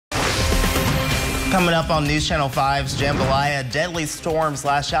Coming up on News Channel 5's Jambalaya, deadly storms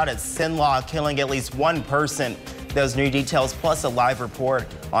lash out at Cenla, killing at least one person. Those new details plus a live report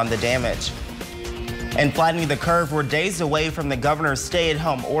on the damage. And flattening the curve, we're days away from the governor's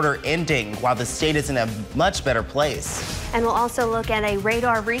stay-at-home order ending, while the state is in a much better place. And we'll also look at a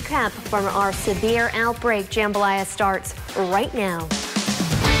radar recap from our severe outbreak. Jambalaya starts right now.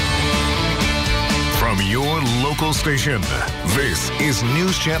 From your local station, this is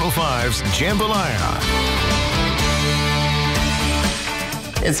News Channel 5's Jambalaya.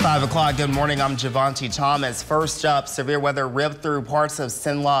 It's 5 o'clock. Good morning. I'm Javonte Thomas. First up, severe weather ripped through parts of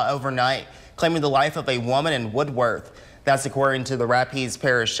Cenla overnight, claiming the life of a woman in Woodworth. That's according to the Rapides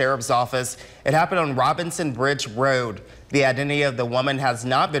Parish Sheriff's Office. It happened on Robinson Bridge Road. The identity of the woman has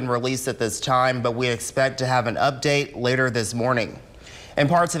not been released at this time, but we expect to have an update later this morning. And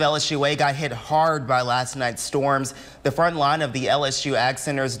parts of LSUA got hit hard by last night's storms. The front line of the LSU Ag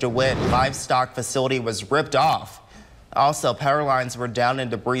Center's DeWitt livestock facility was ripped off. Also, power lines were down and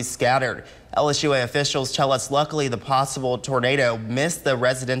debris scattered. LSUA officials tell us luckily the possible tornado missed the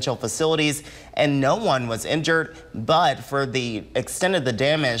residential facilities and no one was injured. But for the extent of the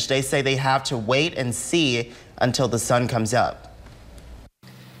damage, they say they have to wait and see until the sun comes up.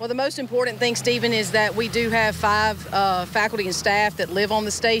 Well, the most important thing, Stephen, is that we do have 5 faculty and staff that live on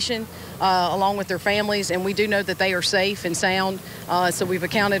the station along with their families, and we do know that they are safe and sound, so we've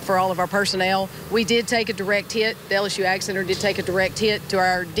accounted for all of our personnel. We did take a direct hit. The LSU Ag Center did take a direct hit to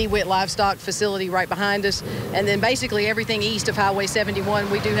our DeWitt livestock facility right behind us, and then basically everything east of Highway 71,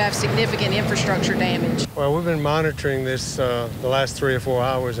 we do have significant infrastructure damage. Well, we've been monitoring this the last 3 or 4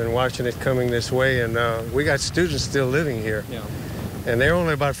 hours and watching it coming this way, and we got students still living here. Yeah. And they're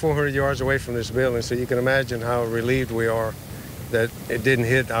only about 400 yards away from this building, so you can imagine how relieved we are that it didn't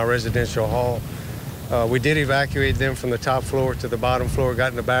hit our residential hall. We did evacuate them from the top floor to the bottom floor, got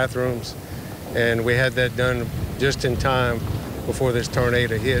in the bathrooms, and we had that done just in time before this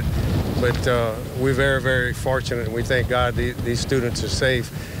tornado hit. But we're very, very fortunate, and we thank God these students are safe.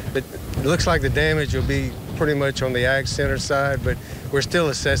 But it looks like the damage will be pretty much on the Ag Center side, but we're still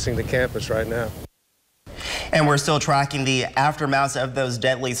assessing the campus right now. And we're still tracking the aftermath of those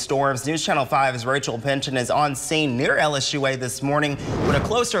deadly storms. News Channel 5's Rachel Pension is on scene near LSUA this morning with a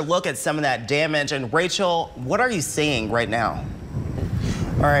closer look at some of that damage. And Rachel, what are you seeing right now?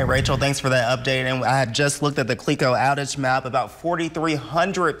 All right, Rachel, thanks for that update. And I had just looked at the CLECO outage map. About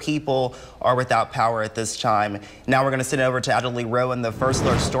 4,300 people are without power at this time. Now we're going to send it over to Adelaide Rowan, the First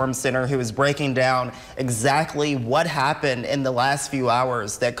Alert Storm Center, who is breaking down exactly what happened in the last few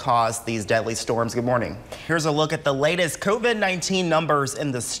hours that caused these deadly storms. Good morning. Here's a look at the latest COVID-19 numbers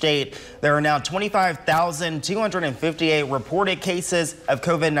in the state. There are now 25,258 reported cases of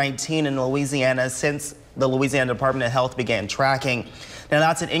COVID-19 in Louisiana since the Louisiana Department of Health began tracking. Now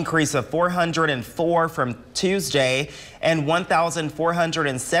that's an increase of 404 from Tuesday, and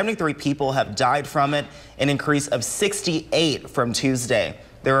 1,473 people have died from it, an increase of 68 from Tuesday.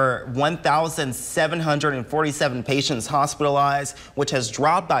 There are 1,747 patients hospitalized, which has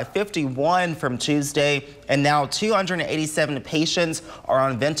dropped by 51 from Tuesday, and now 287 patients are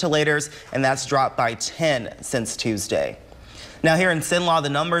on ventilators, and that's dropped by 10 since Tuesday. Now here in Cenla, the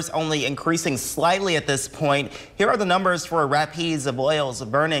numbers only increasing slightly at this point. Here are the numbers for Rapides, Avoyelles,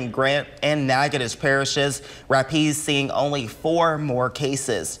 Vernon, Grant, and Natchitoches parishes. Rapides seeing only 4 more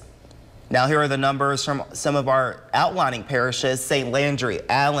cases. Now here are the numbers from some of our outlining parishes: St. Landry,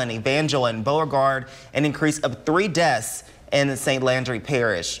 Allen, Evangel, and Beauregard, an increase of 3 deaths in the St. Landry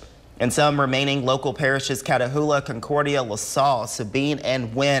parish. And some remaining local parishes: Catahoula, Concordia, LaSalle, Sabine,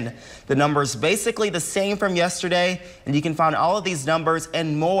 and Wynn. The numbers basically the same from yesterday, and you can find all of these numbers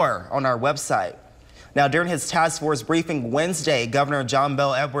and more on our website. Now, during his task force briefing Wednesday, Governor John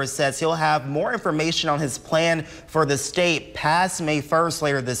Bel Edwards says he'll have more information on his plan for the state past May 1st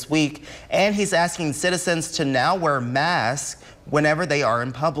later this week, and he's asking citizens to now wear masks whenever they are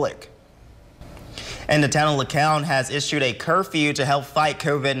in public. And the town of LeCounte has issued a curfew to help fight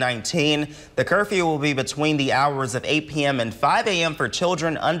COVID-19. The curfew will be between the hours of 8 p.m. and 5 a.m. for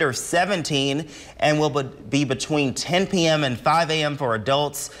children under 17 and will be between 10 p.m. and 5 a.m. for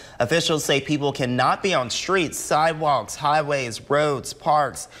adults. Officials say people cannot be on streets, sidewalks, highways, roads,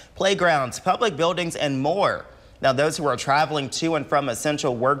 parks, playgrounds, public buildings, and more. Now, those who are traveling to and from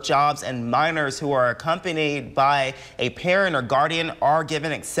essential work jobs and minors who are accompanied by a parent or guardian are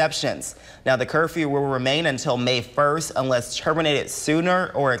given exceptions. Now, the curfew will remain until May 1st unless terminated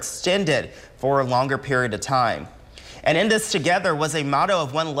sooner or extended for a longer period of time. And in this together was a motto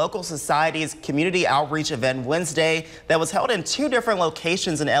of one local society's community outreach event Wednesday that was held in 2 different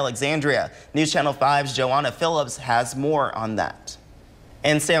locations in Alexandria. News Channel 5's Joanna Phillips has more on that.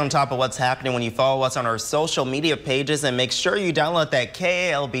 And stay on top of what's happening when you follow us on our social media pages, and make sure you download that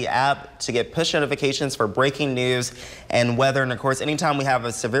KALB app to get push notifications for breaking news and weather. And of course, anytime we have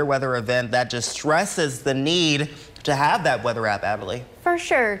a severe weather event, that just stresses the need to have that weather app, Adley. For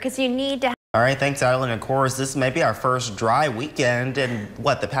sure, because you need to. All right, thanks, Adley. Of course, this may be our first dry weekend in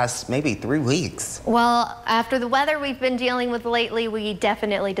the past maybe 3 weeks. Well, after the weather we've been dealing with lately, we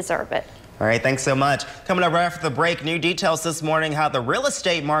definitely deserve it. All right, thanks so much. Coming up right after the break, new details this morning, how the real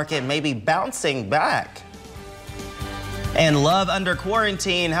estate market may be bouncing back. And love under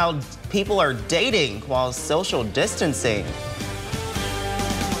quarantine, how people are dating while social distancing.